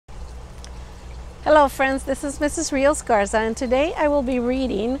Hello friends, this is Mrs. Rios-Garza, and today I will be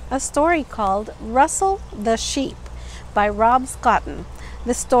reading a story called Russell the Sheep by Scotton.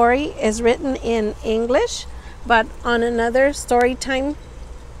 The story is written in English, but on another story time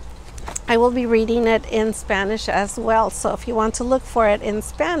I will be reading it in Spanish as well. So if you want to look for it in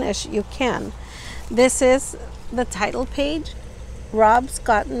Spanish, you can. This is the title page,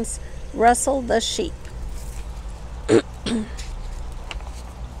 Scotton's Russell the Sheep.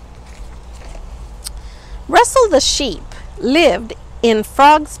 Russell the sheep lived in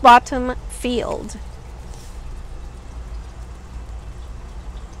Frog's Bottom Field.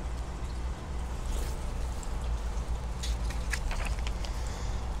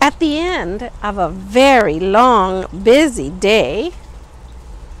 At the end of a very long, busy day,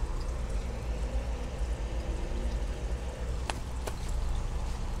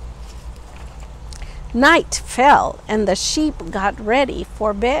 night fell and the sheep got ready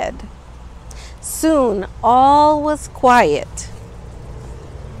for bed. Soon all was quiet.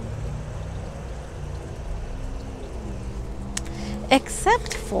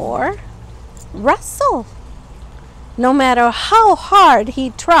 Except for Russell. No matter how hard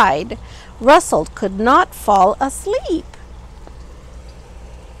he tried, Russell could not fall asleep.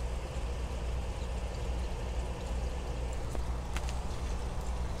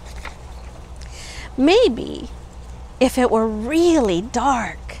 Maybe if it were really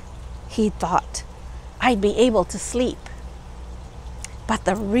dark, he thought, I'd be able to sleep. But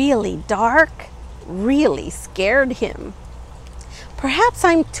the really dark really scared him. Perhaps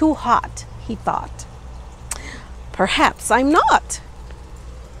I'm too hot, he thought. Perhaps I'm not.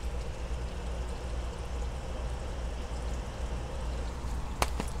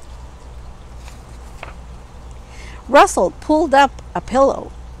 Russell pulled up a pillow,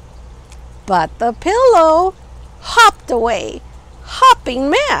 but the pillow hopped away, hopping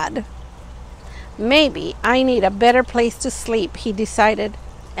mad. Maybe I need a better place to sleep, he decided,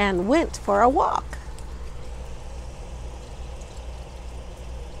 and went for a walk.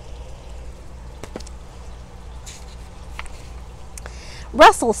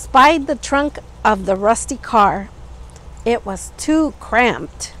 Russell spied the trunk of the rusty car. It was too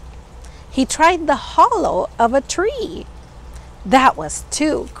cramped. He tried the hollow of a tree. That was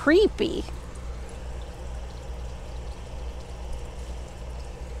too creepy.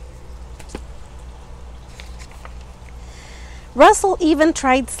 Russell even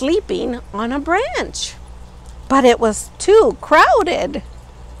tried sleeping on a branch, but it was too crowded.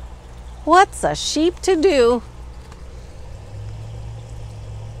 What's a sheep to do?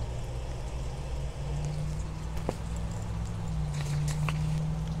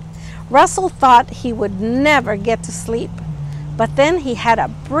 Russell thought he would never get to sleep, but then he had a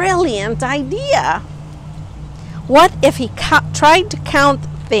brilliant idea. What if he tried to count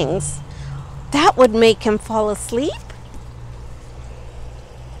things? That would make him fall asleep.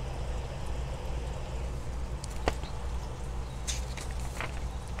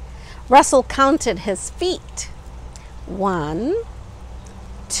 Russell counted his feet. 1,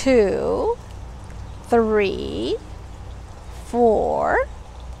 2, 3, 4.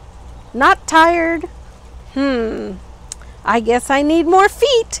 Not tired? I guess I need more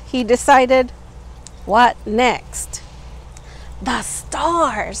feet, he decided. What next? The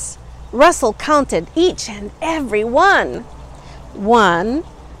stars. Russell counted each and every one. 1,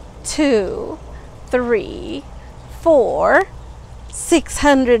 2, 3, 4.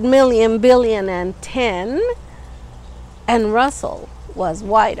 600 million, billion, and 10, and Russell was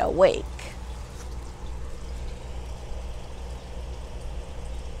wide awake.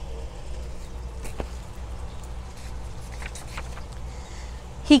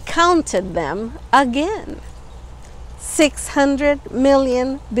 He counted them again. 600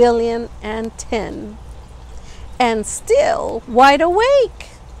 million, billion, and 10, and still wide awake.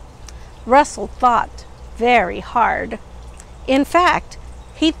 Russell thought very hard. In fact,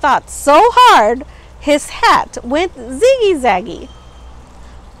 he thought so hard, his hat went ziggy-zaggy.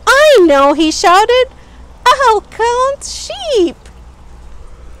 I know, he shouted. I'll count sheep.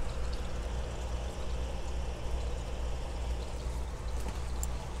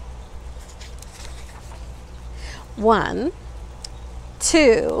 One,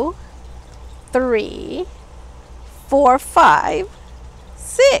 2, 3, 4, 5,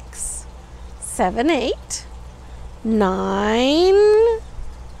 6, 7, 8. 9.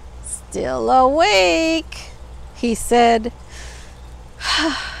 Still awake, he said,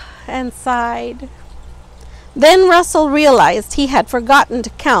 and sighed. Then Russell realized he had forgotten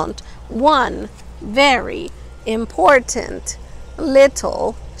to count one very important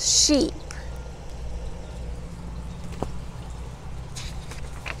little sheep.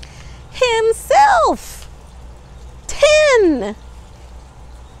 himself.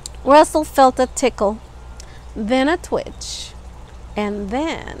 Russell felt a tickle, then a twitch, and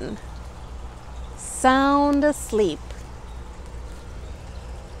then sound asleep.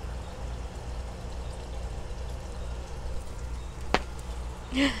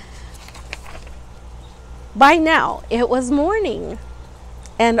 By now, it was morning,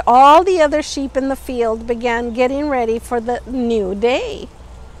 and all the other sheep in the field began getting ready for the new day.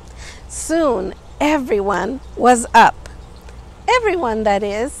 Soon, everyone was up. Everyone, that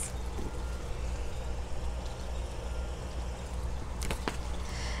is.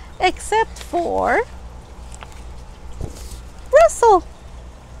 Except for Russell.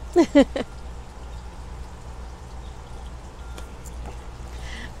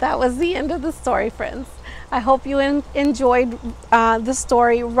 That was the end of the story, friends. I hope you enjoyed the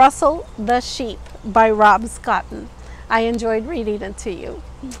story Russell the Sheep by Rob Scotton. I enjoyed reading it to you.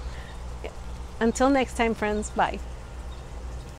 Until next time, friends. Bye.